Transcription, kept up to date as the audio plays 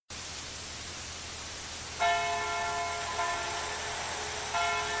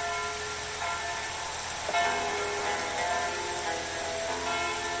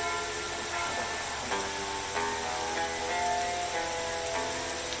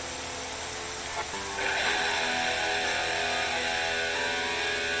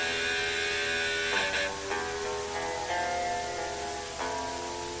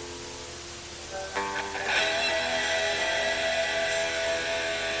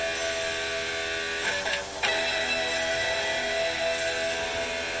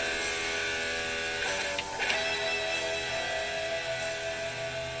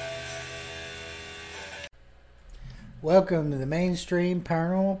Welcome to the Mainstream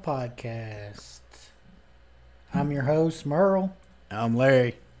Paranormal Podcast. I'm your host, Merle, I'm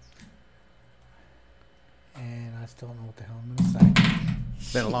Larry. and I still don't know what the hell I'm going to say.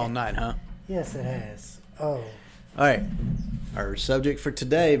 It's been a long night, huh? Yes, it has. All right. Our subject for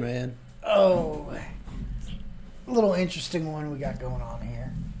today, man. A little interesting one we got going on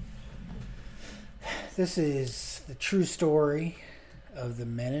here. This is the true story of the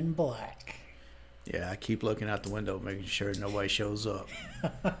Men in Black. Yeah, I keep looking out the window, making sure nobody shows up.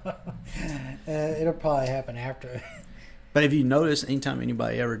 It'll probably happen after. But have you noticed, anytime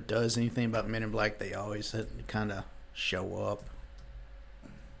anybody ever does anything about Men in Black, they always kind of show up?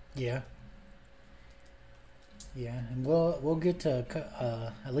 Yeah. Yeah, and we'll get to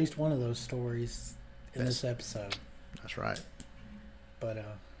at least one of those stories in this episode. That's right. But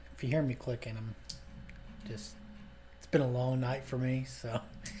if you hear me clicking, it's been a long night for me, so.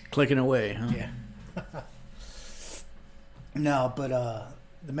 Clicking away, huh? Yeah. No, but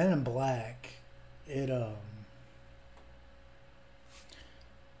the Men in Black, how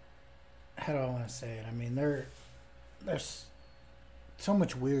do I want to say it? I mean, there's so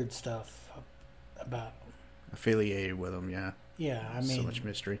much weird stuff about them. Affiliated with them, yeah. Yeah, I mean, so much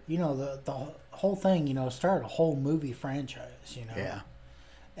mystery. You know, the whole thing, started a whole movie franchise, Yeah.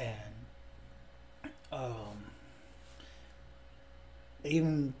 And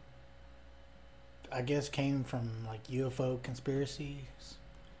even, I guess, came from like UFO conspiracies.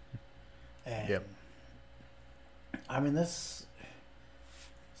 And Yep. I mean, this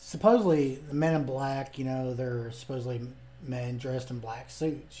supposedly the Men in Black, they're supposedly men dressed in black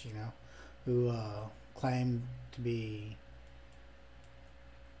suits, who claim to be,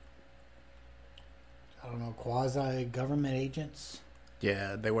 I don't know, quasi-government agents.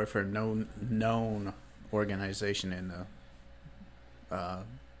 Yeah, they work for a known organization in the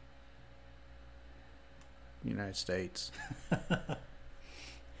United States.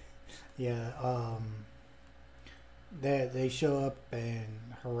 Yeah, they show up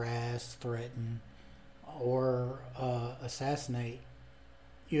and harass, threaten, or assassinate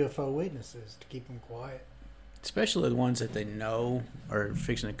UFO witnesses to keep them quiet. Especially the ones that they know are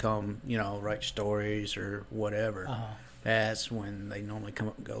fixing to come, write stories or whatever. Uh-huh. That's when they normally come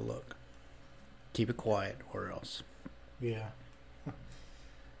up and go, look, keep it quiet or else. Yeah.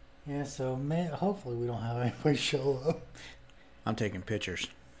 Yeah, so, man, hopefully we don't have anybody show up. I'm taking pictures.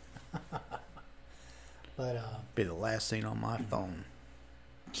 But, Be the last thing on my phone.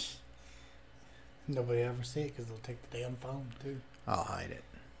 nobody ever see it because they'll take the damn phone, too. I'll hide it.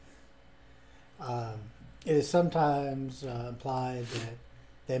 It is sometimes implied that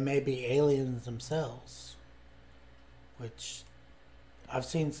they may be aliens themselves, which I've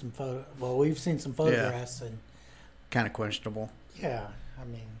seen some we've seen some photographs, and kind of questionable. yeah, I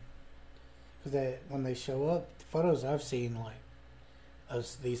mean, because when they show up, the photos I've seen, like, of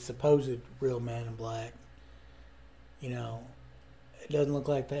these supposed real Men in Black, it doesn't look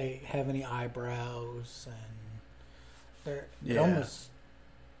like they have any eyebrows, and it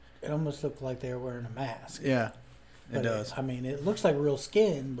almost looked like they were wearing a mask. Yeah, But it does. I mean, it looks like real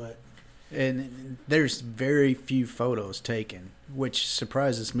skin, but And there's very few photos taken, which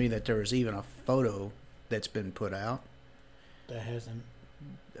surprises me that there was even a photo that's been put out. that hasn't.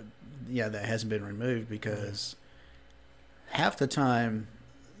 Yeah, that hasn't been removed because half the time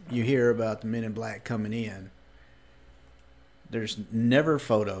you hear about the Men in Black coming in, there's never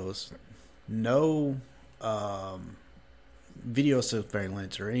photos, no video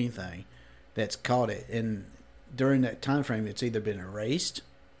surveillance or anything that's caught it. And during that time frame, it's either been erased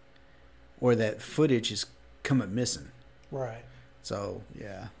or that footage is coming missing. Right. So,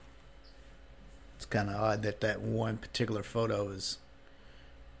 yeah. It's kind of odd that one particular photo is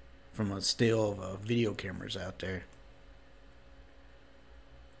from a still of video cameras out there.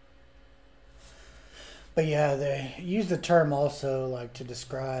 But yeah, they use the term also like to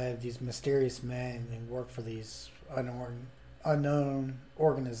describe these mysterious men who work for these unknown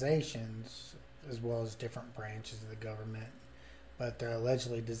organizations as well as different branches of the government. But they're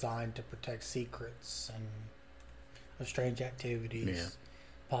allegedly designed to protect secrets and of strange activities,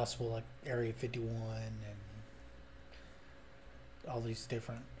 possible like Area 51 and all these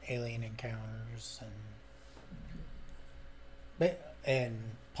different alien encounters and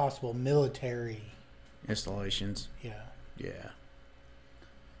possible military Installations. Yeah. Yeah.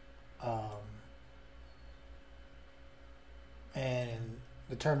 And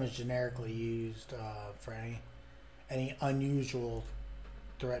the term is generically used for any unusual,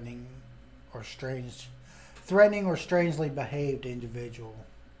 threatening or strangely behaved individual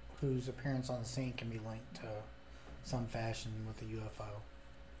whose appearance on the scene can be linked to some fashion with a UFO.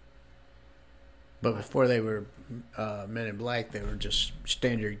 But before they were Men in Black, they were just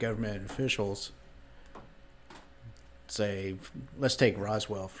standard government officials. Say, let's take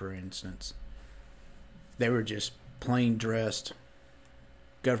Roswell for instance. They were just plain dressed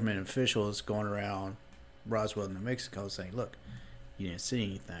government officials going around Roswell, New Mexico, saying, "Look, you didn't see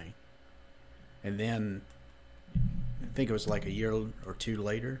anything." And then I think it was like a year or two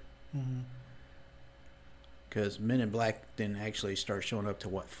later, because Men in Black didn't actually start showing up to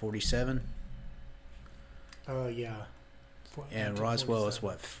what 47. Oh yeah. And Roswell is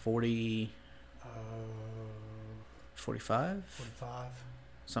what 40, 45, 45,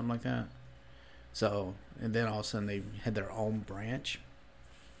 something like that. So, and then all of a sudden they had their own branch.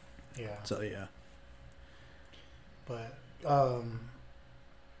 Yeah. So yeah. But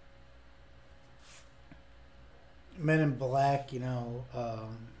Men in Black,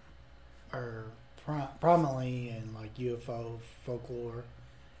 are prominently in like UFO folklore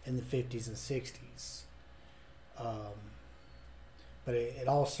in the 50s and 60s. But it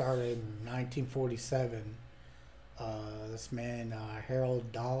all started in 1947. This man,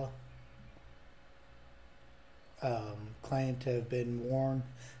 Harold Dalla, claimed to have been warned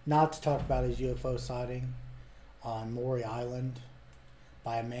not to talk about his UFO sighting on Maury Island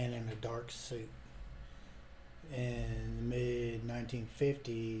by a man in a dark suit. In the mid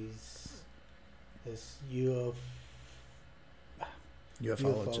 1950s, this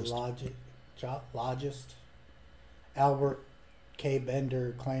ufologist Albert K.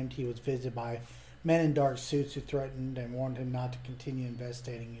 Bender claimed he was visited by men in dark suits who threatened and warned him not to continue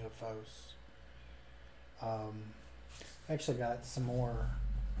investigating UFOs. Actually got some more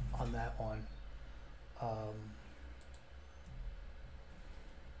on that one.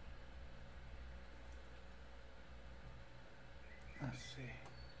 Let's see.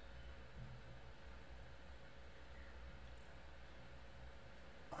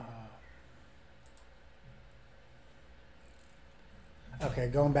 Okay,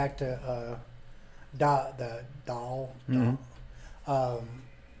 going back to the doll.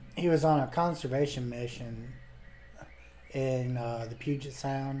 He was on a conservation mission in the Puget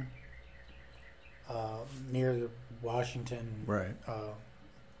Sound, near Washington, right?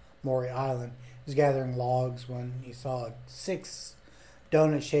 Maury Island. He was gathering logs when he saw 6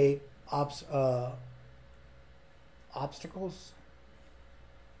 donut-shaped obstacles.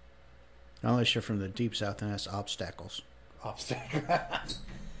 Unless you're from the deep south, and that's obstacles.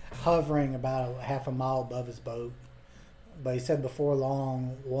 Hovering about half a mile above his boat. But he said before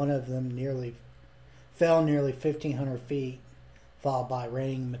long, one of them fell nearly 1,500 feet, followed by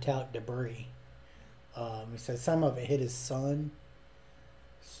raining metallic debris. He said some of it hit his son.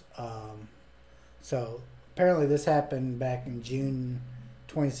 So apparently this happened back in June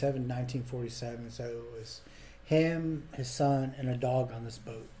 27, 1947. So it was him, his son, and a dog on this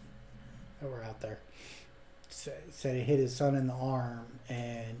boat that were out there. Said it hit his son in the arm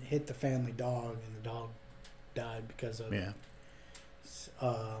and hit the family dog, and the dog died because of it.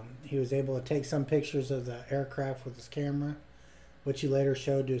 He was able to take some pictures of the aircraft with his camera, which he later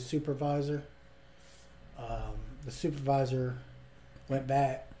showed to his supervisor. The supervisor went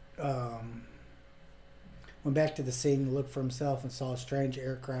back to the scene to look for himself and saw a strange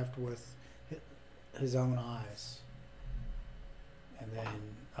aircraft with his own eyes. And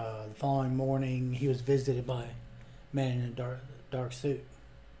then the following morning, he was visited by a man in a dark suit.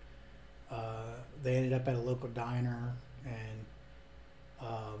 They ended up at a local diner, and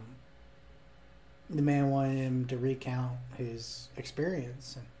the man wanted him to recount his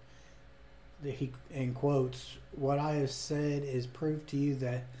experience. And he, in quotes, "What I have said is proof to you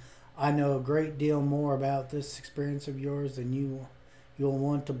that I know a great deal more about this experience of yours than you'll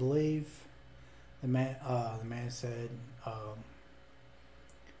want to believe." The man said,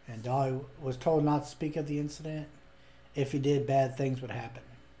 and Dolly was told not to speak of the incident. If he did, bad things would happen.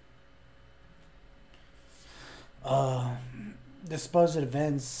 The supposed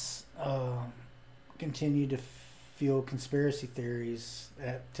events continue to fuel conspiracy theories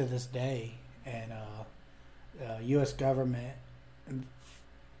to this day, and U.S. government,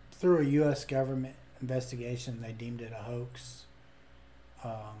 through a U.S. government investigation, they deemed it a hoax.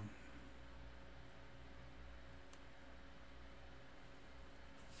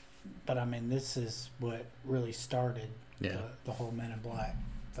 But I mean, this is what really started the whole Men in Black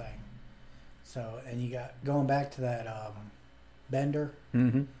thing. So, and you got going back to that Bender.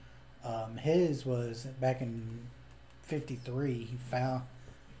 His was back in '53. He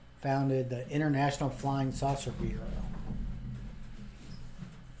founded the International Flying Saucer Bureau,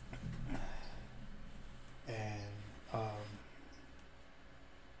 and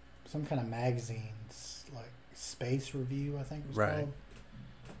some kind of magazines like Space Review, I think it was called.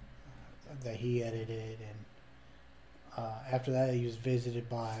 that he edited, and after that he was visited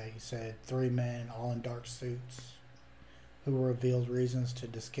by, he said, 3 men all in dark suits who revealed reasons to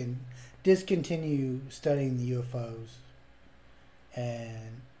discontinue studying the UFOs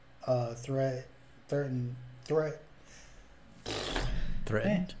and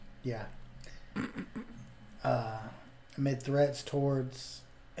threatened. Yeah. Made threats towards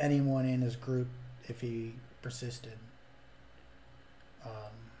anyone in his group if he persisted.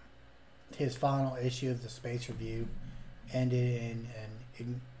 His final issue of the Space Review ended in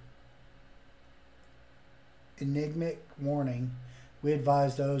an enigmatic warning. We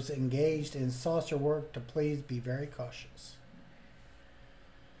advise those engaged in saucer work to please be very cautious.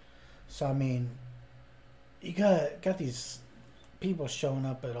 So, I mean, you got these people showing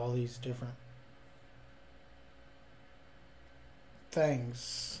up at all these different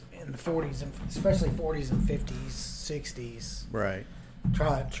things in the 40s, and especially 40s and 50s, 60s. Right.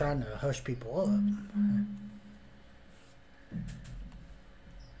 Trying to hush people up.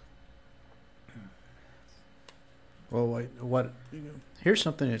 Well, what? Here's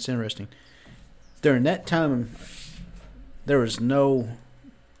something that's interesting. During that time, there was no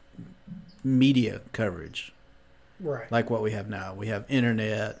media coverage Right. like what we have now. We have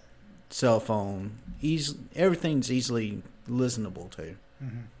internet, cell phone, everything's easily listenable to.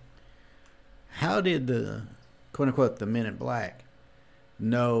 Mm-hmm. How did the quote unquote the Men in Black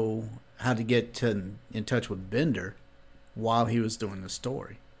know how to get in touch with Bender while he was doing the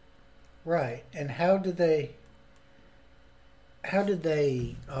story? Right. And how did they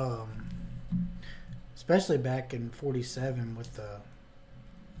especially back in 47 with the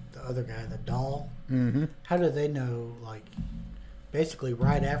other guy, the doll, Mm-hmm. how did they know, like, basically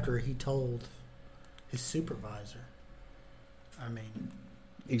right after he told his supervisor? I mean,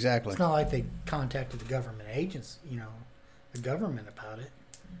 Exactly. it's not like they contacted the government agents, the government about it.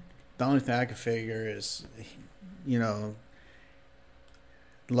 The only thing I could figure is,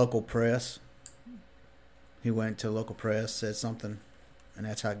 local press. He went to local press, said something, and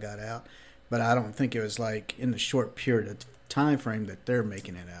that's how it got out. But I don't think it was like in the short period of time frame that they're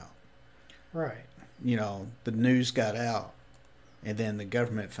making it out. Right. The news got out, and then the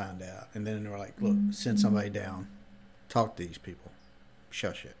government found out, and then they were like, "Look, send somebody down, talk to these people,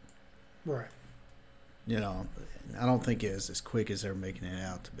 shush it." Right. I don't think it was as quick as they're making it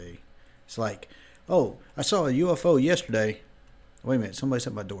out to be. It's like, oh, I saw a UFO yesterday. Wait a minute, somebody's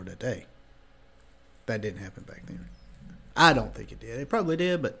at my door that day. That didn't happen back then. I don't think it did. It probably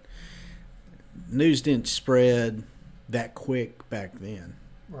did, but news didn't spread that quick back then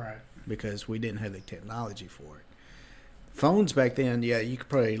Right. because we didn't have the technology for it. Phones back then, yeah, you could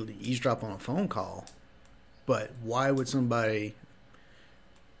probably eavesdrop on a phone call, but why would somebody,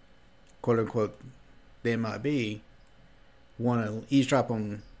 quote unquote, the MIB, want to eavesdrop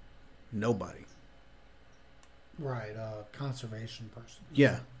on nobody? Right. Conservation person.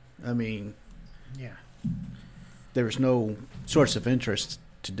 Yeah, I mean, Yeah. there was no source of interest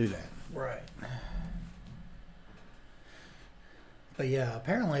to do that. Right. But yeah,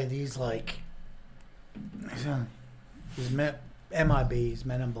 apparently these MIBs,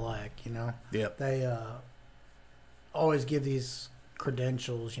 Men in Black, Yep. they always give these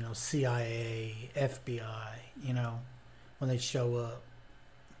credentials, CIA, FBI, when they show up.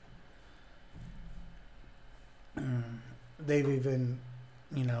 They've even,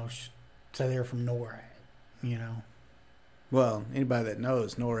 say they're from NORAD, Well, anybody that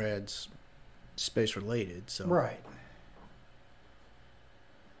knows NORAD's space related, so Right.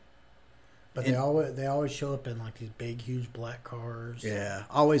 But they always show up in like these big, huge black cars. yeah,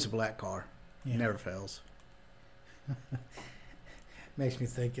 always a black car, Yeah. never fails. Makes me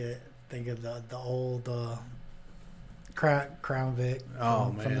think of the old Crown Vic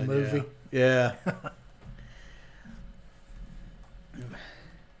from the movie. Yeah.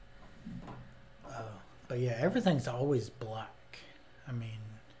 But yeah, everything's always black. I mean,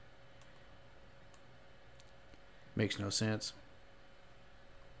 Makes no sense.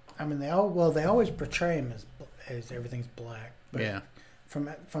 they always portray him as everything's black. But Yeah.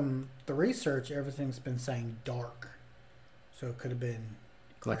 From the research, everything's been saying dark. So it could have been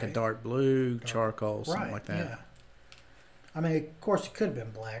Like a gray. dark blue, charcoal, something like that. Yeah. Of course, it could have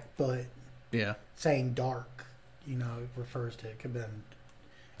been black, but Yeah. saying dark, refers to, it could have been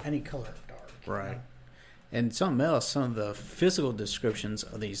any color of dark. Right. And something else, some of the physical descriptions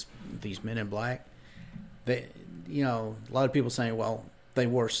of these Men in Black, they, a lot of people saying, well, they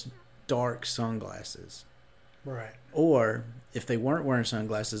wore dark sunglasses. Right. Or if they weren't wearing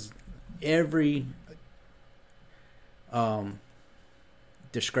sunglasses, every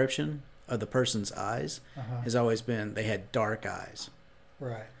description of the person's eyes Uh-huh. has always been they had dark eyes.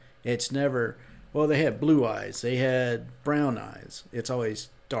 Right. It's never, well, they had blue eyes, they had brown eyes. It's always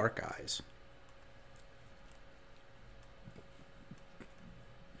dark eyes.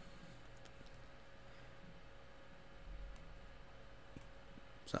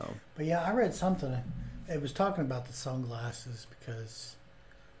 So, But yeah, I read something. It was talking about the sunglasses because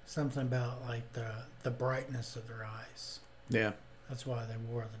something about like the brightness of their eyes. yeah. That's why they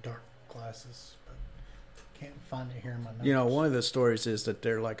wore the dark glasses. But can't find it here in my notes. You know, one of the stories is that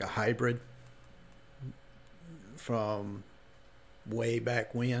they're like a hybrid from way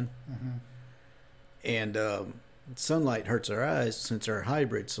back when. Mm-hmm. And sunlight hurts their eyes since they're a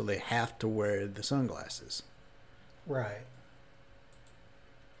hybrid, so they have to wear the sunglasses. Right.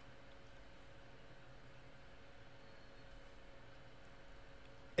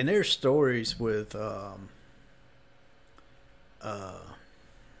 And there's stories with who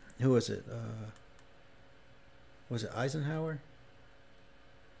was it? Was it Eisenhower?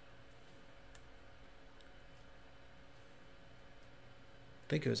 I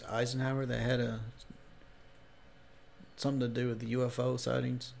think it was Eisenhower that had something to do with the UFO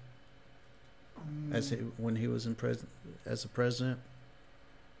sightings when he was as a president.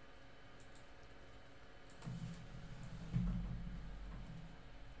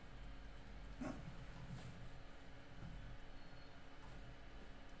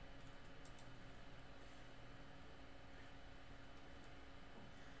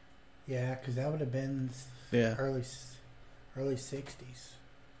 Yeah, because that would have been Yeah. early 60s.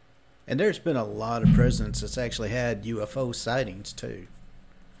 And there's been a lot of presidents that's actually had UFO sightings too.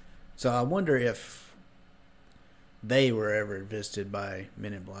 So I wonder if they were ever visited by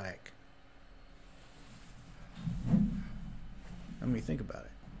Men in Black. Let me think about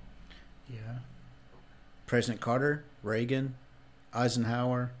it. Yeah. President Carter, Reagan,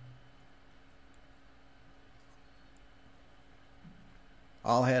 Eisenhower,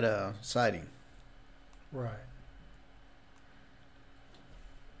 all had a sighting. Right.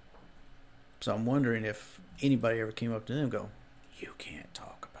 So I'm wondering if anybody ever came up to them and go, "You can't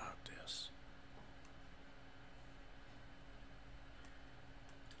talk about this."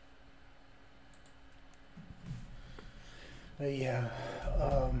 Yeah.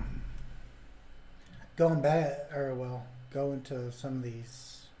 Going to some of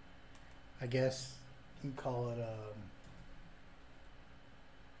these, I guess you can call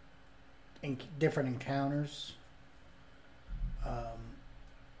it different encounters.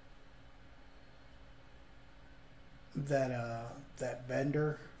 That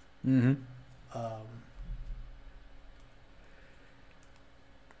vendor. Mm-hmm.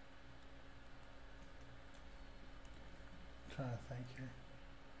 Trying to think here.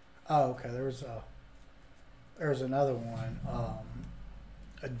 Oh, okay. There was another one.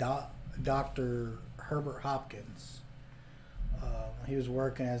 Dr. Herbert Hopkins. He was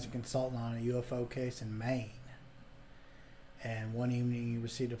working as a consultant on a UFO case in Maine. And one evening he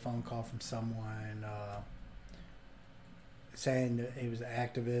received a phone call from someone saying that he was an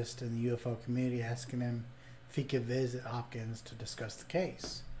activist in the UFO community, asking him if he could visit Hopkins to discuss the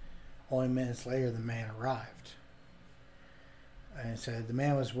case. Only minutes later, the man arrived. And said the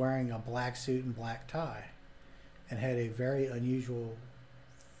man was wearing a black suit and black tie and had a very unusual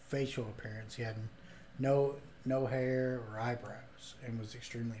facial appearance. He had no hair or eyebrows and was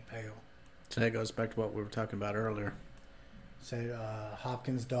extremely pale. So that goes back to what we were talking about earlier. Said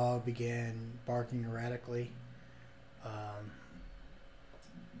Hopkins' dog began barking erratically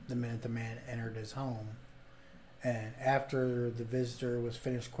the minute the man entered his home. And after the visitor was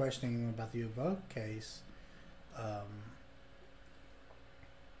finished questioning him about the UFO case,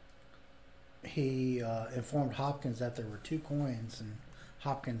 he informed Hopkins that there were 2 coins in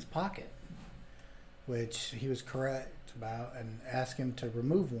Hopkins' pocket, which he was correct about, and asked him to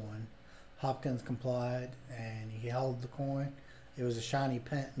remove one. Hopkins complied, and he held the coin. It was a shiny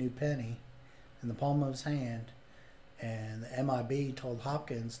new penny in the palm of his hand, and the MIB told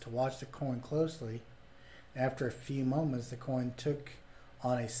Hopkins to watch the coin closely. After a few moments, the coin took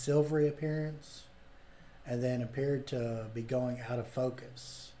on a silvery appearance and then appeared to be going out of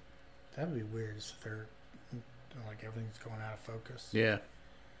focus. That would be weird if they're like everything's going out of focus. Yeah.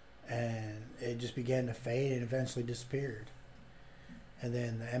 And it just began to fade and eventually disappeared. And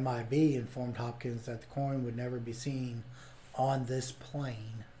then the MIB informed Hopkins that the coin would never be seen on this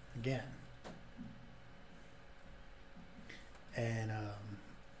plane again. And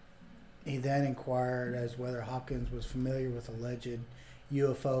he then inquired as whether Hopkins was familiar with alleged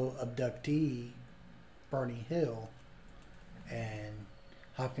UFO abductee Bernie Hill. And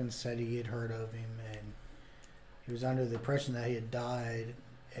Hopkins said he had heard of him, and he was under the impression that he had died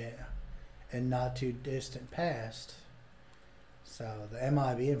in not too distant past. So the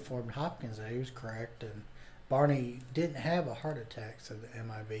MIB informed Hopkins that he was correct, and Barney didn't have a heart attack, said the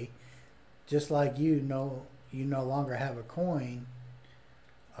MIB. Just like you no longer have a coin,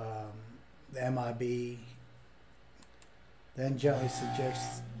 the MIB then gently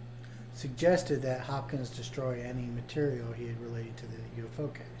suggested that Hopkins destroy any material he had related to the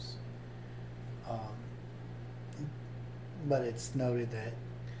UFO case. But it's noted that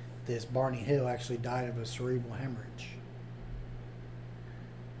this Barney Hill actually died of a cerebral hemorrhage.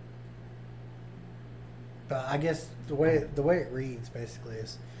 But I guess the way it reads basically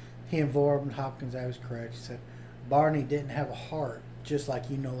is, he informed Hopkins that was correct. He said, Barney didn't have a heart, just like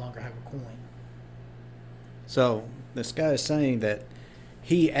you no longer have a coin. So this guy is saying that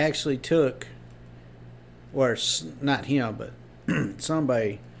he actually took, or not him, but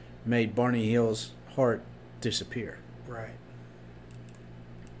somebody made Barney Hill's heart disappear. Right.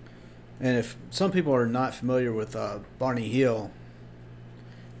 And if some people are not familiar with Barney Hill,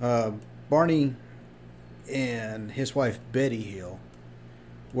 Barney and his wife Betty Hill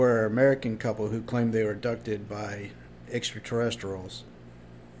were an American couple who claimed they were abducted by extraterrestrials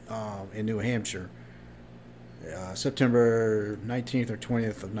in New Hampshire, September 19th or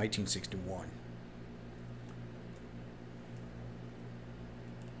 20th of 1961.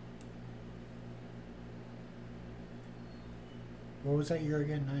 What was that year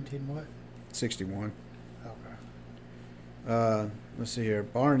again? 19 what? 61. Okay. Let's see here.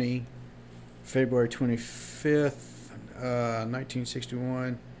 Barney, February 25th,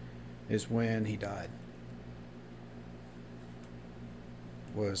 1961 is when he died.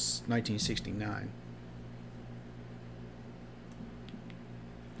 Was 1969.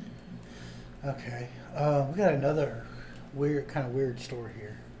 Okay. We got another weird story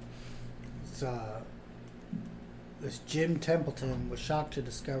here. It's this Jim Templeton was shocked to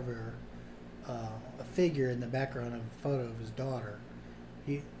discover a figure in the background of a photo of his daughter.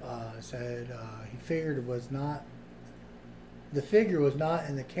 He said he figured the figure was not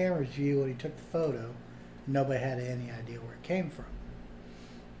in the camera's view when he took the photo. Nobody had any idea where it came from.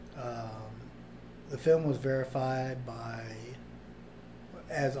 The film was verified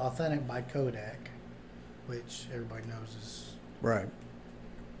as authentic by Kodak, which everybody knows is Right.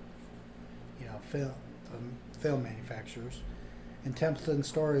 film manufacturers. And Templeton's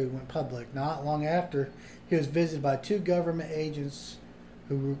story went public not long after he was visited by two government agents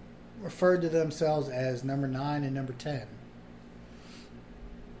who referred to themselves as number 9 and number 10.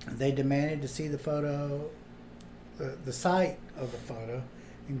 They demanded to see the photo, the site of the photo,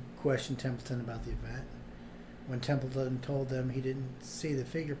 and questioned Templeton about the event. When Templeton told them he didn't see the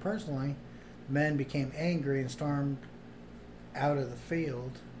figure personally, the men became angry and stormed out of the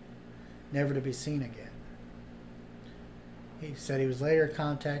field, never to be seen again. He said he was later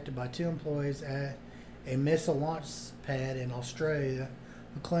contacted by two employees at a missile launch pad in Australia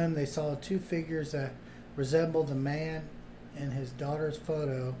who claimed they saw two figures that resembled the man in his daughter's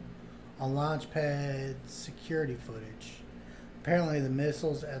photo on launch pad security footage. Apparently, the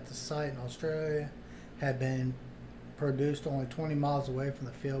missiles at the site in Australia had been produced only 20 miles away from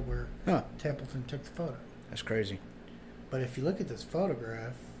the field where Templeton took the photo. That's crazy. But if you look at this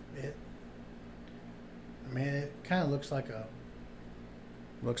photograph, it kind of looks like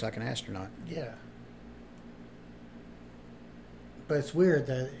Looks like an astronaut. Yeah. But it's weird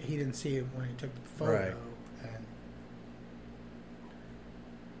that he didn't see it when he took the photo. Right.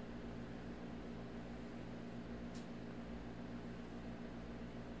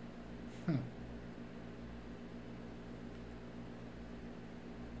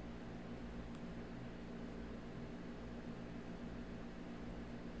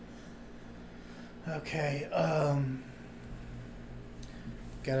 Okay.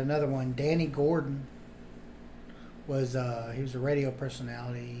 Got another one. Danny Gordon was he was a radio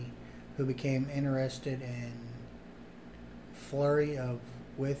personality who became interested in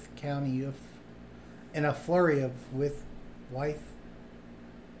Wythe County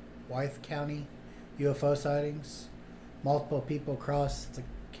UFO sightings. Multiple people across the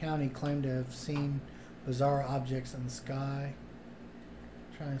county claimed to have seen bizarre objects in the sky.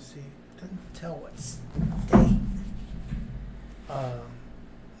 I'm trying to see. Doesn't tell what's date.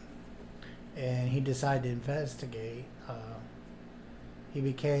 And he decided to investigate. He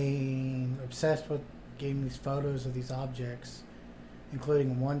became obsessed with getting these photos of these objects,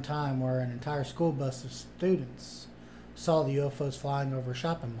 including one time where an entire school bus of students saw the UFOs flying over a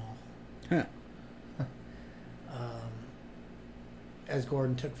shopping mall. Huh. As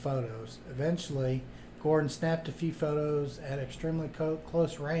Gordon took photos. Eventually, Gordon snapped a few photos at extremely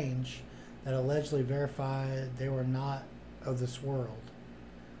close range that allegedly verified they were not of this world.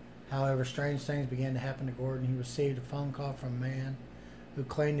 However, strange things began to happen to Gordon. He received a phone call from a man who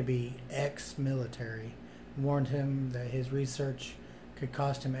claimed to be ex-military and warned him that his research could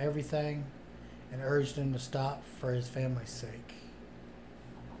cost him everything and urged him to stop for his family's sake.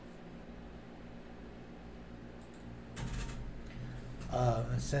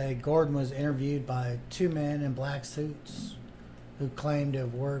 It said Gordon was interviewed by two men in black suits who claimed to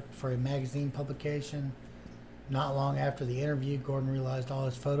have worked for a magazine publication. Not long after the interview, Gordon realized all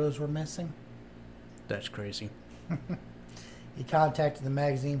his photos were missing. That's crazy. He contacted the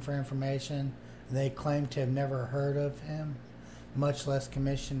magazine for information, and they claimed to have never heard of him, much less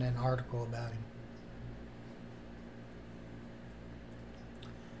commissioned an article about him.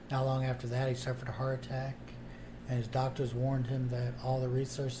 Not long after that, he suffered a heart attack, and his doctors warned him that all the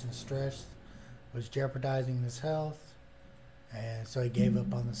research and stress was jeopardizing his health, and so he gave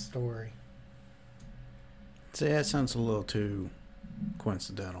up on the story. See, that sounds a little too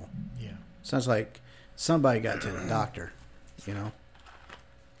coincidental. Yeah. Sounds like somebody got to the doctor, you know?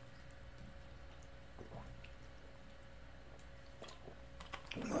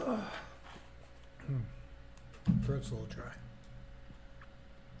 Throat's a little dry.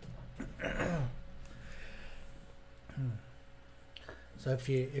 So if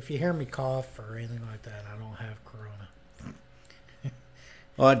you hear me cough or anything like that, I don't have corona.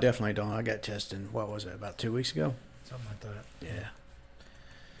 Well, I definitely don't. I got tested, what was it, about 2 weeks ago? Something like that. Yeah.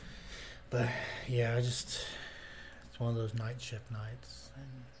 But yeah, it's one of those night shift nights.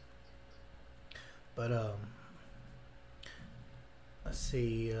 But let's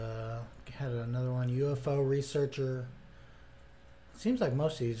see. Had another one. UFO researcher. It seems like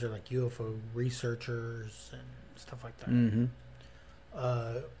most of these are like UFO researchers and stuff like that. Mm-hmm.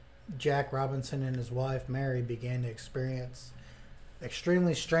 Jack Robinson and his wife Mary began to experience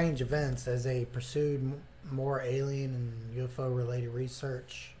extremely strange events as they pursued more alien and UFO related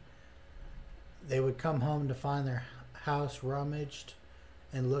research. They would come home to find their house rummaged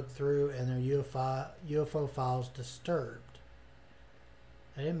and look through and their UFO files disturbed.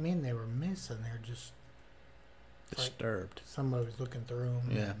 I didn't mean they were missing. They were just disturbed. Like somebody was looking through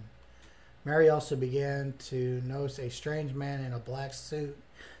them. Yeah. Mary also began to notice a strange man in a black suit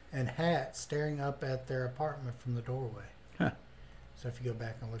and hat staring up at their apartment from the doorway. Huh. So if you go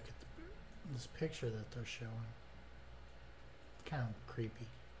back and look at this picture that they're showing, kind of creepy.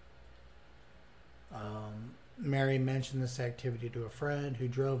 Mary mentioned this activity to a friend who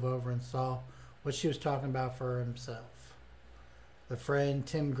drove over and saw what she was talking about for himself. The friend,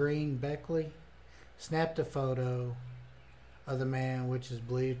 Tim Green Beckley, snapped a photo of the man, which is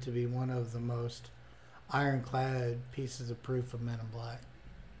believed to be one of the most ironclad pieces of proof of Men in Black.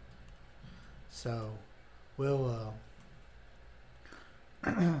 So, we'll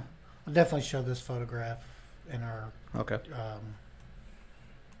I'll definitely show this photograph in our Okay.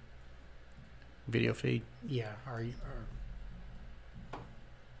 Video feed. Yeah, our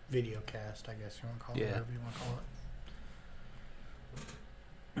video cast, I guess you want to call it, whatever you want to call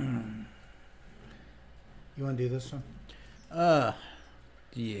it. You want to do this one?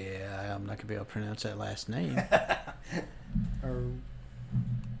 Yeah, I'm not gonna be able to pronounce that last name.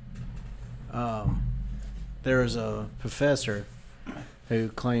 There is a professor who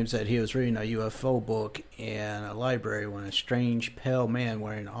claims that he was reading a UFO book in a library when a strange, pale man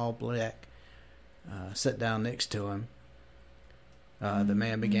wearing all black sat down next to him. The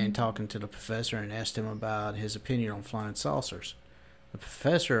man began talking to the professor and asked him about his opinion on flying saucers. The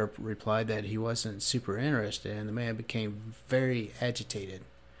professor replied that he wasn't super interested, and the man became very agitated.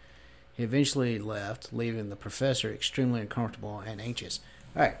 He eventually left, leaving the professor extremely uncomfortable and anxious.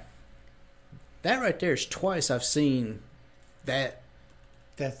 All right. That right there is twice I've seen that.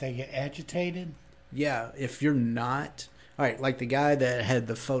 That they get agitated? Yeah, if you're not... All right, like the guy that had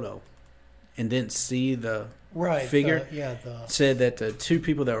the photo and didn't see the figure. Said that the two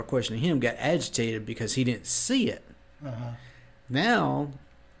people that were questioning him got agitated because he didn't see it. Uh-huh. Now,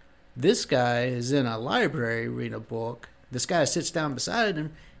 this guy is in a library reading a book. This guy sits down beside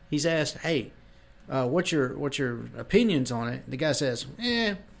him. He's asked, "Hey, what's your opinions on it?" The guy says,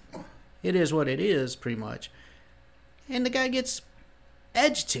 it is what it is, pretty much. And the guy gets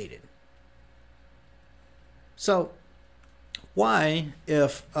agitated. So, why,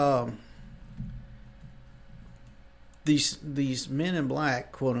 if these men in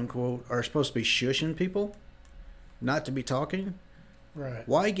black, quote unquote, are supposed to be shushing people, not to be talking, right?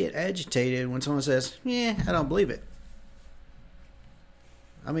 Why get agitated when someone says, I don't believe it?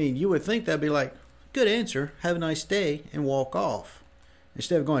 I mean, you would think that'd be like, good answer, have a nice day, and walk off.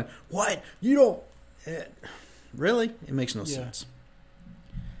 Instead of going, what? You don't... Really? It makes no sense.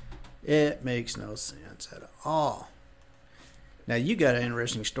 It makes no sense at all. Now, you got an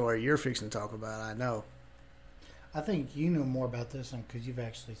interesting story you're fixing to talk about, I know. I think you know more about this one because you've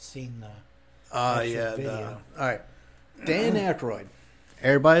actually seen the Yeah. video. All right. Dan Aykroyd.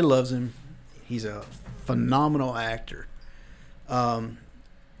 Everybody loves him. He's a phenomenal actor.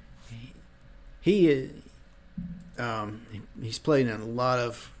 He's played in a lot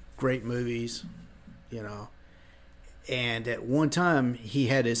of great movies, you know. And at one time, he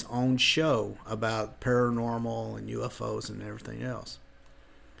had his own show about paranormal and UFOs and everything else.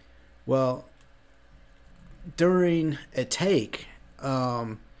 Well, during a take,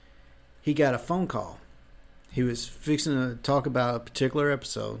 he got a phone call. He was fixing to talk about a particular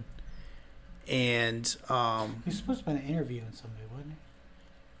episode. And He's supposed to be interviewing somebody, wasn't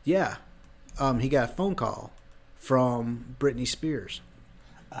yeah, he got a phone call from Britney Spears.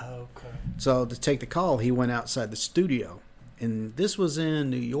 he? Oh, okay. So to take the call, he went outside the studio, and this was in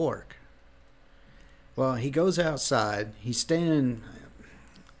New York. Well, he goes outside. He's standing.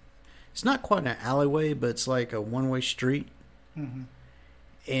 It's not quite an alleyway, but it's like a one-way street. Mm-hmm.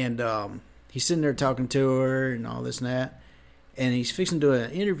 And he's sitting there talking to her and all this and that. And he's fixing to do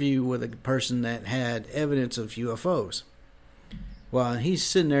an interview with a person that had evidence of UFOs. Well, he's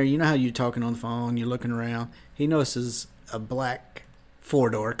sitting there. You know how you're talking on the phone, you're looking around. He notices a black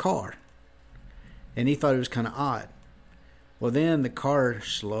four-door car. And he thought it was kind of odd. Well, then the car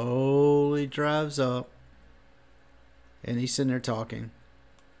slowly drives up. And he's sitting there talking.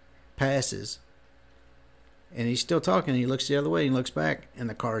 Passes. And he's still talking. He looks the other way and looks back. And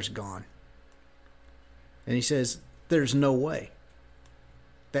the car's gone. And he says, there's no way.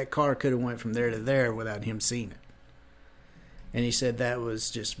 That car could have went from there to there without him seeing it. And he said that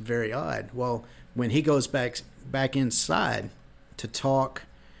was just very odd. Well, when he goes back inside to talk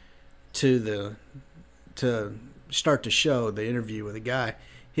to start the show, the interview with the guy,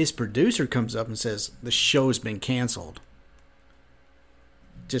 his producer comes up and says, the show's been canceled.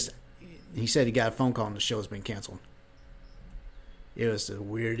 He said he got a phone call and the show's been canceled. It was the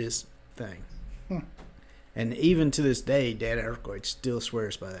weirdest thing. And even to this day, Dan Aykroyd still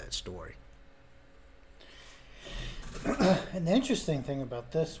swears by that story. And the interesting thing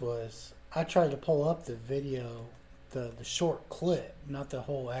about this was I tried to pull up the video, the short clip, not the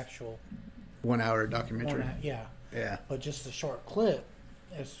whole actual 1 hour documentary. Yeah. But just the short clip.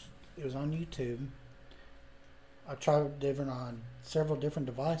 It was on YouTube. I tried on several different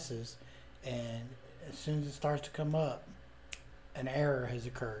devices, and as soon as it starts to come up, an error has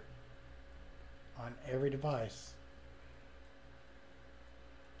occurred on every device.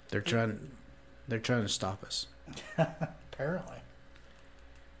 They're trying to stop us. Apparently,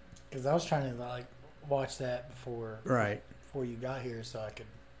 because I was trying to watch that before you got here, so I could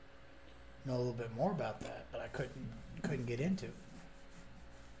know a little bit more about that, but I couldn't get into it.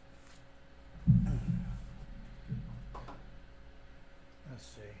 Let's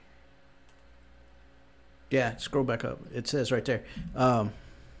see. Yeah, scroll back up. It says right there. Dan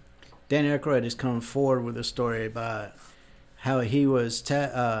Aykroyd is coming forward with a story about how he was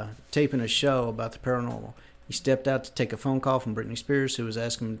taping a show about the paranormal. He stepped out to take a phone call from Britney Spears, who was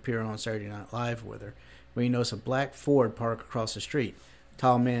asking him to appear on Saturday Night Live with her, when he noticed a black Ford park across the street. A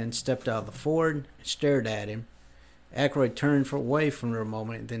tall man stepped out of the Ford and stared at him. Aykroyd turned away from her a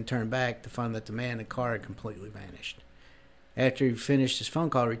moment and then turned back to find that the man in the car had completely vanished. After he finished his phone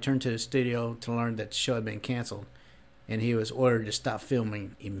call, he returned to the studio to learn that the show had been canceled, and he was ordered to stop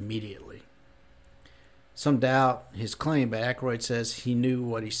filming immediately. Some doubt his claim, but Aykroyd says he knew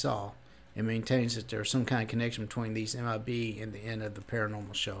what he saw and maintains that there was some kind of connection between these MIB and the end of the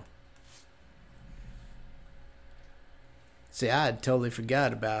paranormal show. See, I had totally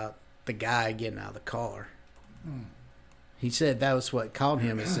forgot about the guy getting out of the car. He said that was what caught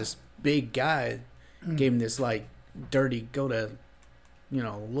him, is this big guy gave him this dirty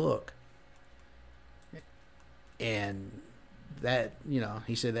look. And that,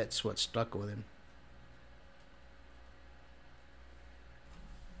 he said that's what stuck with him.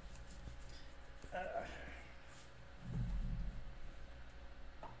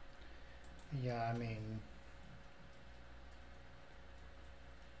 Yeah, I mean,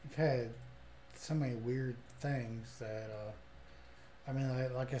 you've had so many weird things that,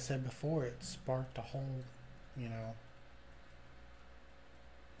 like I said before, it sparked a whole,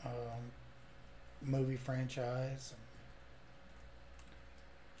 movie franchise.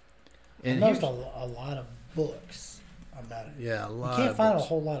 And I noticed a lot of books about it. Yeah, a lot. You can't find a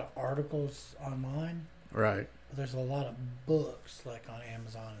whole lot of articles online. Right. But there's a lot of books, like on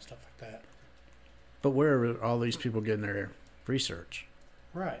Amazon and stuff like that. But where are all these people getting their research?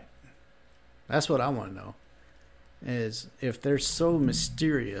 Right. That's what I want to know. Is if they're so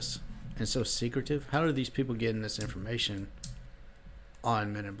mysterious and so secretive, how are these people getting this information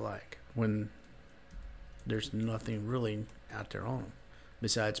on Men in Black when there's nothing really out there on them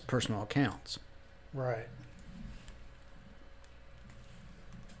besides personal accounts. Right.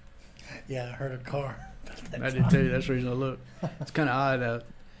 Yeah, I heard a car. I did too. That's the reason I looked. It's kind of odd. All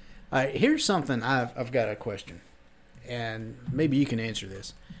right, here's something I've got a question, and maybe you can answer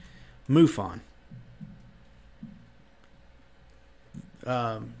this. MUFON.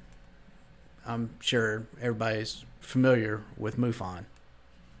 I'm sure everybody's familiar with MUFON.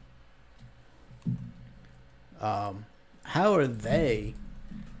 How are they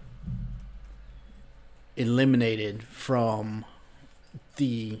eliminated from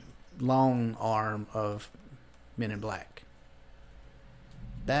the long arm of Men in Black?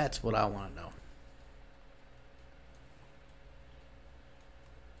 That's what I want to know.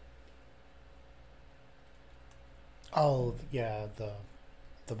 Oh, yeah, the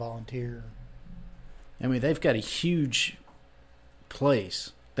volunteer. I mean, they've got a huge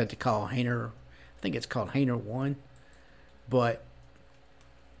place that they call Hangar. I think it's called Hangar 1. But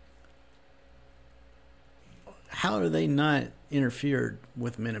how are they not interfered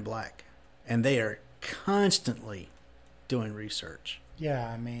with Men in Black? And they are constantly doing research. Yeah,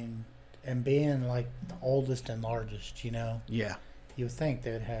 I mean, and being like the oldest and largest, you know, Yeah. you would think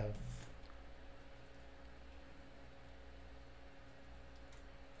they'd have.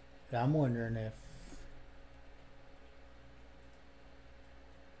 I'm wondering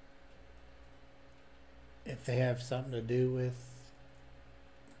if they have something to do with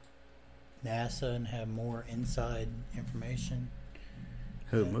NASA and have more inside information.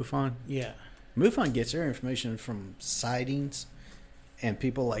 Who, MUFON? Yeah. MUFON gets their information from sightings and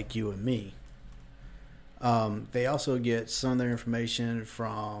people like you and me. They also get some of their information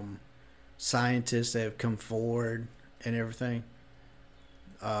from scientists that have come forward and everything.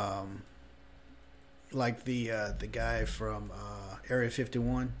 Like the guy from Area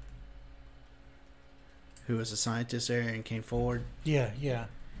 51, who was a scientist there and came forward. Yeah, yeah.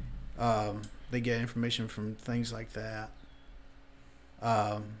 They get information from things like that.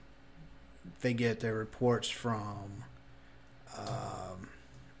 They get their reports from,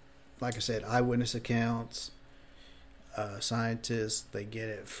 like I said, eyewitness accounts, scientists. They get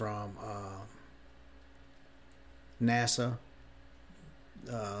it from NASA.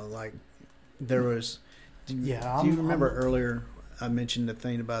 Like there was. Do you remember earlier I mentioned the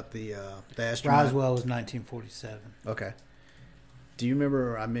thing about the astronaut? Roswell was 1947. Okay. Do you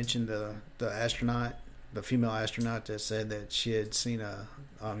remember I mentioned the astronaut, the female astronaut that said that she had seen a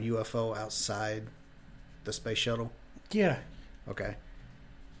UFO outside the space shuttle? Yeah. Okay.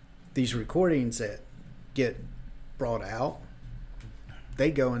 These recordings that get brought out,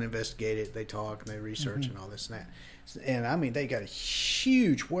 they go and investigate it. They talk and they research and all this and that. And I mean, they got a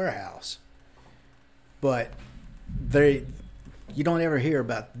huge warehouse, but you don't ever hear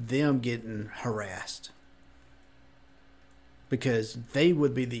about them getting harassed, because they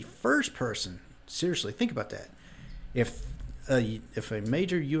would be the first person. Seriously, think about that. If a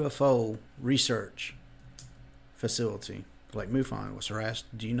major UFO research facility like MUFON was harassed,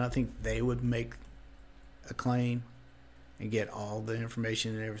 do you not think they would make a claim and get all the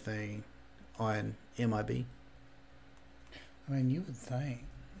information and everything on MIB? I mean, you would think.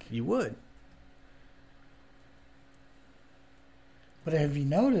 You would. But have you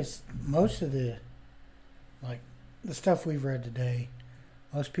noticed most of the stuff we've read today,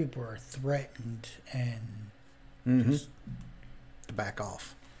 most people are threatened and just to back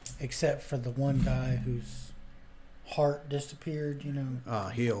off. Except for the one guy whose heart disappeared, you know.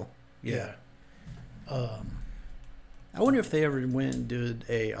 Hill. Yeah. I wonder if they ever went and did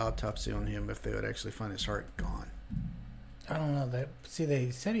a autopsy on him, if they would actually find his heart gone. I don't know.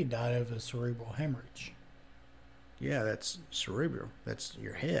 They said he died of a cerebral hemorrhage. Yeah, that's cerebral. That's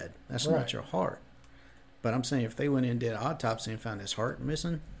your head. That's right. Not your heart. But I'm saying if they went in and did an autopsy and found his heart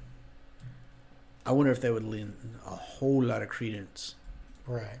missing, I wonder if they would lend a whole lot of credence.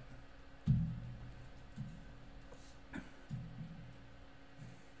 Right.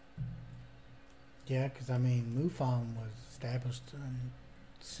 Yeah, because, I mean, MUFON was established in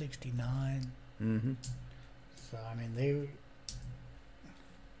 1969. Mm-hmm. So, I mean,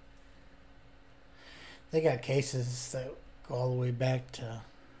 they got cases that go all the way back to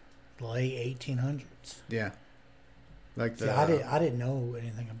the late 1800s. Yeah. Like the, See, I didn't know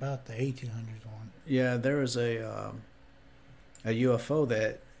anything about the 1800s one. Yeah, there was a UFO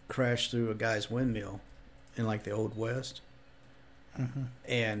that crashed through a guy's windmill in like the Old West. Mm-hmm.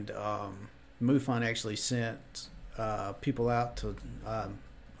 And MUFON actually sent people out to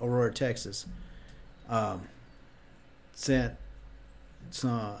Aurora, Texas. Sent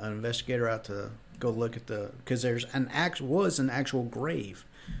an investigator out to go look at because there's an actual grave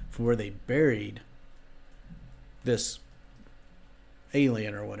for where they buried this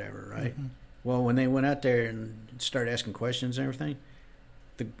alien or whatever, right? Mm-hmm. Well, when they went out there and started asking questions and everything,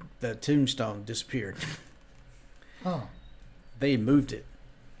 the tombstone disappeared. Oh. They moved it.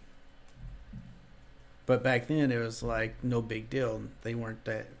 But back then, it was like no big deal. They weren't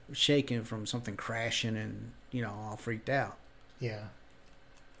that shaken from something crashing and, all freaked out. Yeah.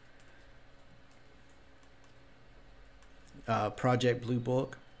 Project Blue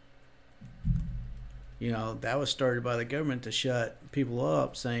Book. That was started by the government to shut people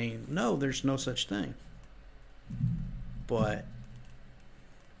up saying, no, there's no such thing. But,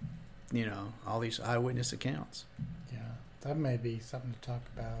 all these eyewitness accounts. Yeah. That may be something to talk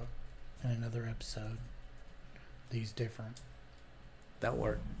about in another episode. These different. That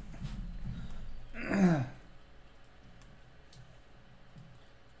worked. So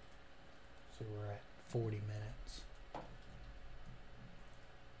we're at 40 minutes.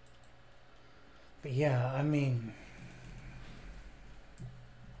 But yeah, I mean,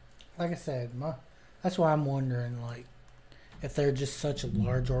 like I said, that's why I'm wondering, like, if they're just such a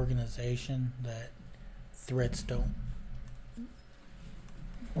large organization that threats don't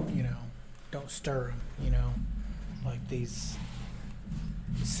stir them, like these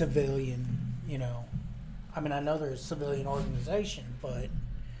civilian, I mean, I know they're a civilian organization, but,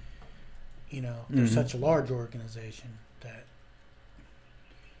 they're such a large organization that,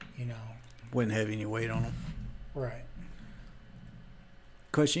 Wouldn't have any weight on them. Right.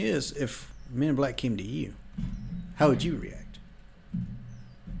 Question is, if Men in Black came to you, how would you react?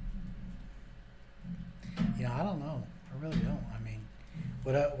 I don't know. I really don't. I mean,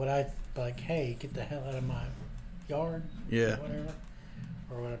 would I be like, hey, get the hell out of my yard? Yeah. Or whatever.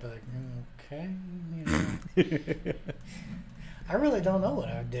 Or would I be like, okay, I really don't know what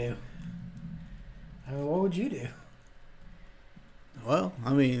I would do. I mean, what would you do? Well,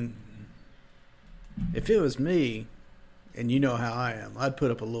 I mean, if it was me, and you know how I am, I'd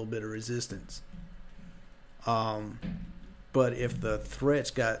put up a little bit of resistance. But if the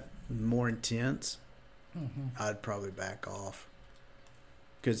threats got more intense, I'd probably back off.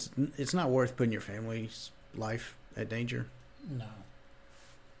 Because it's not worth putting your family's life at danger. No.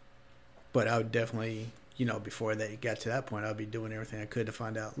 But I would definitely, before they got to that point, I'd be doing everything I could to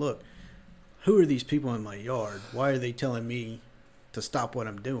find out, look, who are these people in my yard? Why are they telling me to stop what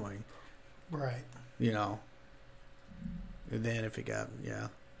I'm doing? Right. And then if it got,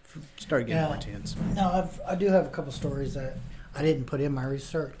 started getting more intense. No, I do have a couple stories that I didn't put in my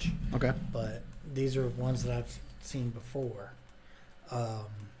research. Okay. But these are ones that I've seen before. I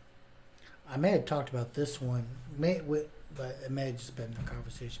may have talked about this one, but it may have just been a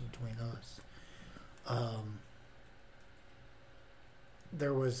conversation between us.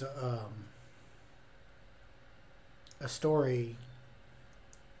 There was a story.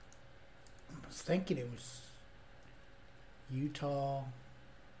 I was thinking it was Utah,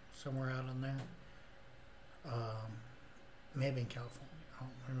 somewhere out in there. Maybe in California. I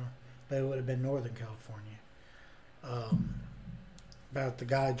don't remember. But it would have been Northern California. About the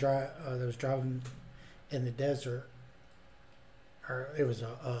guy that was driving in the desert. Or it was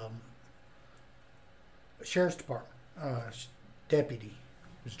a sheriff's department deputy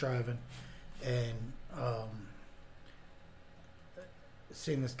was driving, and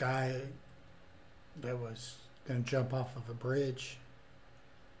seen this guy that was going to jump off of a bridge,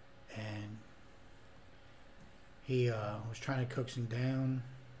 and he was trying to coax him down,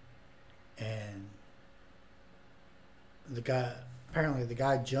 and the guy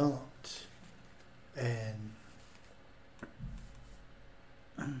jumped, and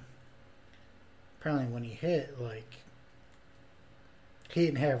apparently when he hit, like, he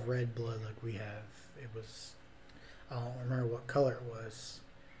didn't have red blood like we have. It was, I don't remember what color it was,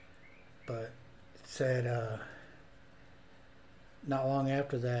 but it said not long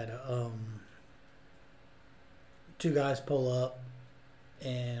after that, two guys pull up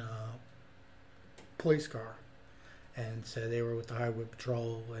in a police car and said they were with the highway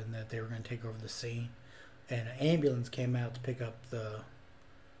patrol and that they were going to take over the scene, and an ambulance came out to pick up the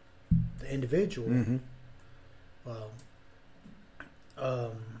individual. Mm-hmm. Well,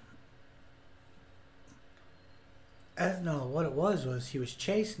 no, what it was he was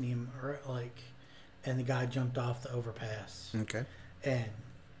chasing him, and the guy jumped off the overpass. Okay. And,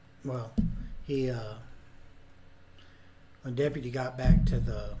 well, when deputy got back to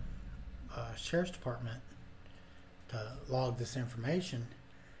the sheriff's department to log this information,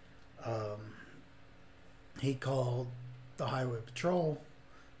 he called the highway patrol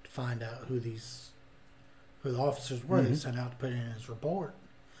to find out who the officers were. Mm-hmm. They sent out to put in his report.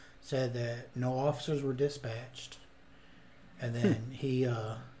 said that no officers were dispatched, and then he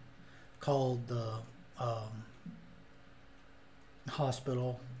called the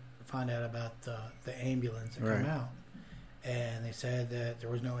hospital to find out about the ambulance that came out, and they said that there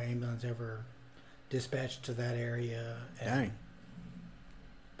was no ambulance ever dispatched to that area. Dang.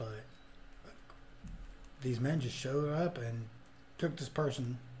 But these men just showed up and took this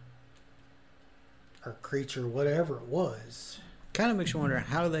person or creature, whatever it was. Kind of makes you wonder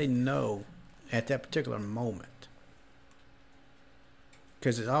how they know at that particular moment.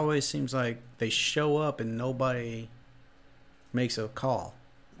 Because it always seems like they show up and nobody makes a call.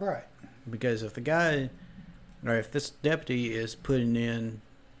 Right. Because if the guy, or if this deputy is putting in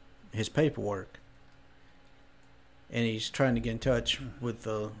his paperwork and he's trying to get in touch with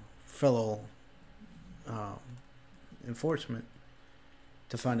the fellow enforcement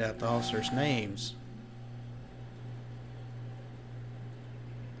to find out the officers' names,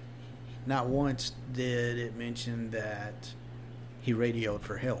 not once did it mention that he radioed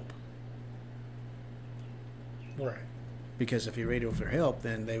for help. Right. Because if he radioed for help,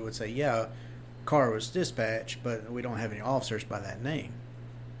 then they would say, yeah, car was dispatched, but we don't have any officers by that name.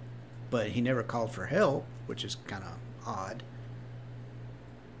 But he never called for help, which is kind of odd.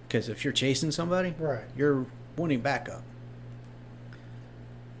 Because if you're chasing somebody, right, you're wanting backup.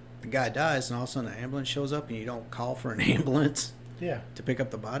 The guy dies, and all of a sudden an ambulance shows up, and you don't call for an ambulance to pick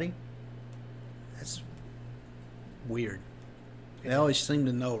up the body? That's weird. They always seem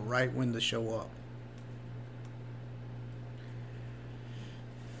to know right when to show up.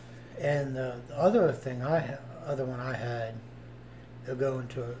 And the other thing other one I had, it'll go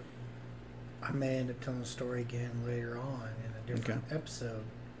into I may end up telling the story again later on in a different episode,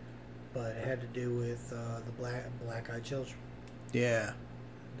 but it had to do with the black-eyed children. Yeah.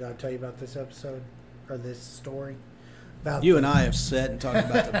 Did I tell you about this episode or this story? About you and I have sat and talked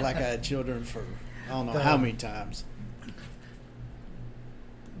about the black-eyed children for I don't know how many times.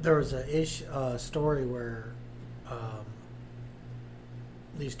 There was a story where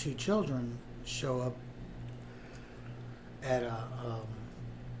these two children show up at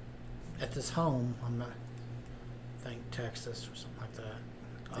this home. I think Texas or something like that.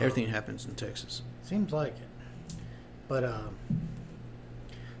 Everything happens in Texas. Seems like it, but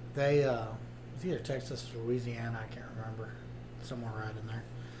they it's either Texas or Louisiana. I can't remember. Somewhere right in there.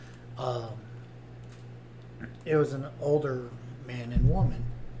 It was an older man and woman.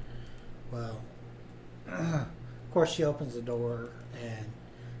 Well, of course, she opens the door and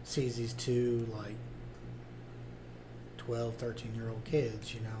sees these two, like, 12, 13-year-old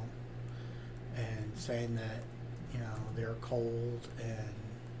kids, you know, and saying that, you know, they're cold and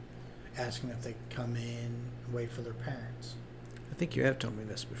asking if they could come in and wait for their parents. I think you have told me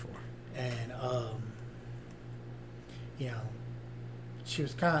this before. And, you know, she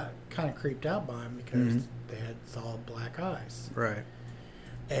was kind of creeped out by him because they had solid black eyes. Right.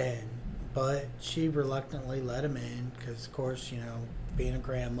 But she reluctantly let him in because, of course, you know, being a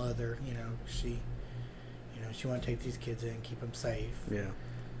grandmother, you know, she wanted to take these kids in and keep them safe. Yeah.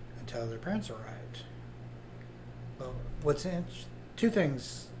 Until their parents arrived. But two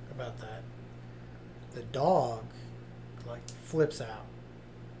things about that. The dog, like, flips out.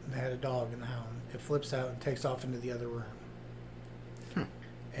 They had a dog in the house. It flips out and takes off into the other room.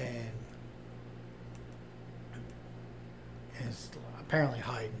 And is apparently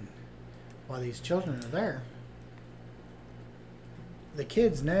hiding while these children are there. The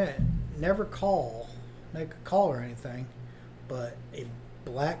kids never make a call or anything, but a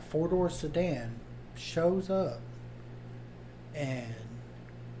black four-door sedan shows up and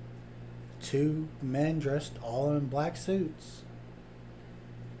two men dressed all in black suits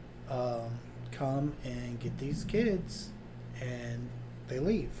come and get these kids and they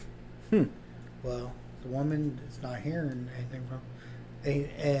leave. Well, the woman is not hearing anything from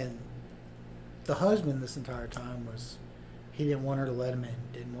and the husband this entire time he didn't want her to let him in.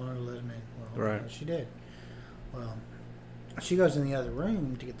 Well, right. She did. Well, she goes in the other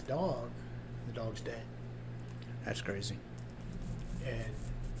room to get the dog. The dog's dead. That's crazy. And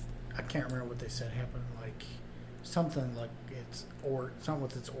I can't remember what they said happened. Like something like something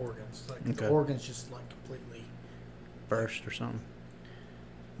with its organs. Like the organs just like completely burst or something.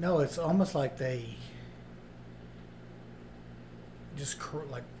 No, it's almost like they just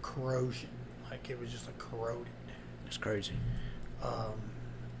like corrosion. Like it was just like corroded. That's crazy.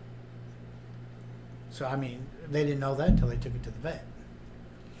 So I mean, they didn't know that until they took it to the vet.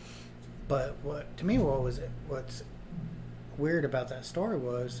 But what's weird about that story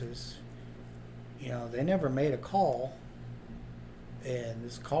is, you know, they never made a call, and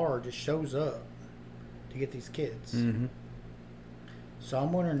this car just shows up to get these kids. Mm-hmm. So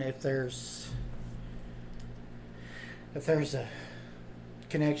I'm wondering if there's a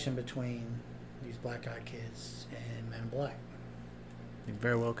connection between these black eyed kids and Men in Black. It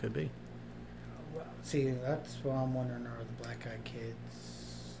very well could be. Well, see, that's what I'm wondering. Are the black eyed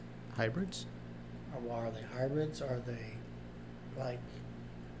kids Hybrids? or are they hybrids? Are they like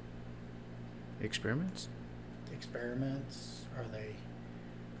Experiments? experiments? Are they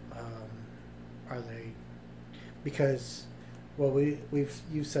because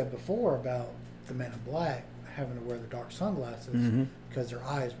you've said before about the Men in Black having to wear the dark sunglasses because their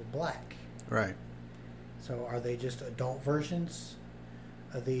eyes were black. Right. So are they just adult versions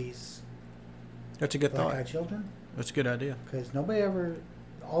of these That's a good thought. black-eyed children? That's a good idea. Because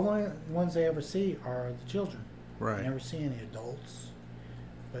all the ones they ever see are the children. Right. They never see any adults.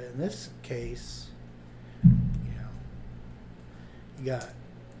 But in this case, you got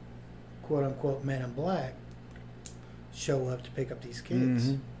quote-unquote Men in Black show up to pick up these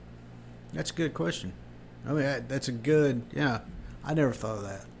kids. That's a good question. I mean, that's a good, I never thought of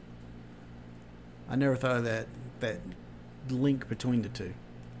that. I never thought of that link between the two.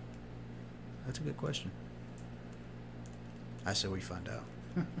 That's a good question. I say we find out.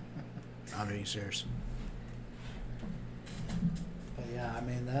 I'm being serious. But yeah, I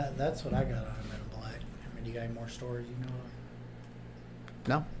mean, that's what I got on Men in Black. I mean, you got any more stories you know of?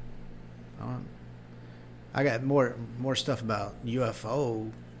 No. I got more stuff about UFO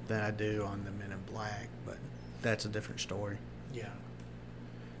than I do on the Men in Black, but that's a different story. Yeah.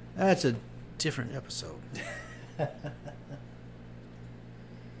 That's a different episode.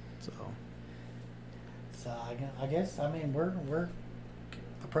 So I guess we're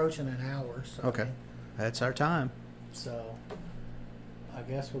approaching an hour. So Okay, that's our time. So I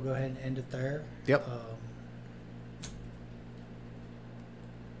guess we'll go ahead and end it there. Yep.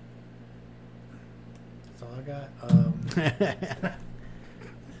 That's all I got.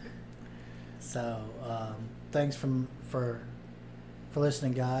 So thanks for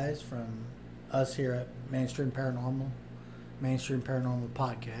listening, guys, from us here at Mainstream Paranormal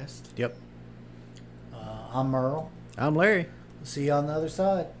Podcast. Yep. I'm Merle. I'm Larry. See you on the other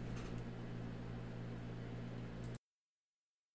side.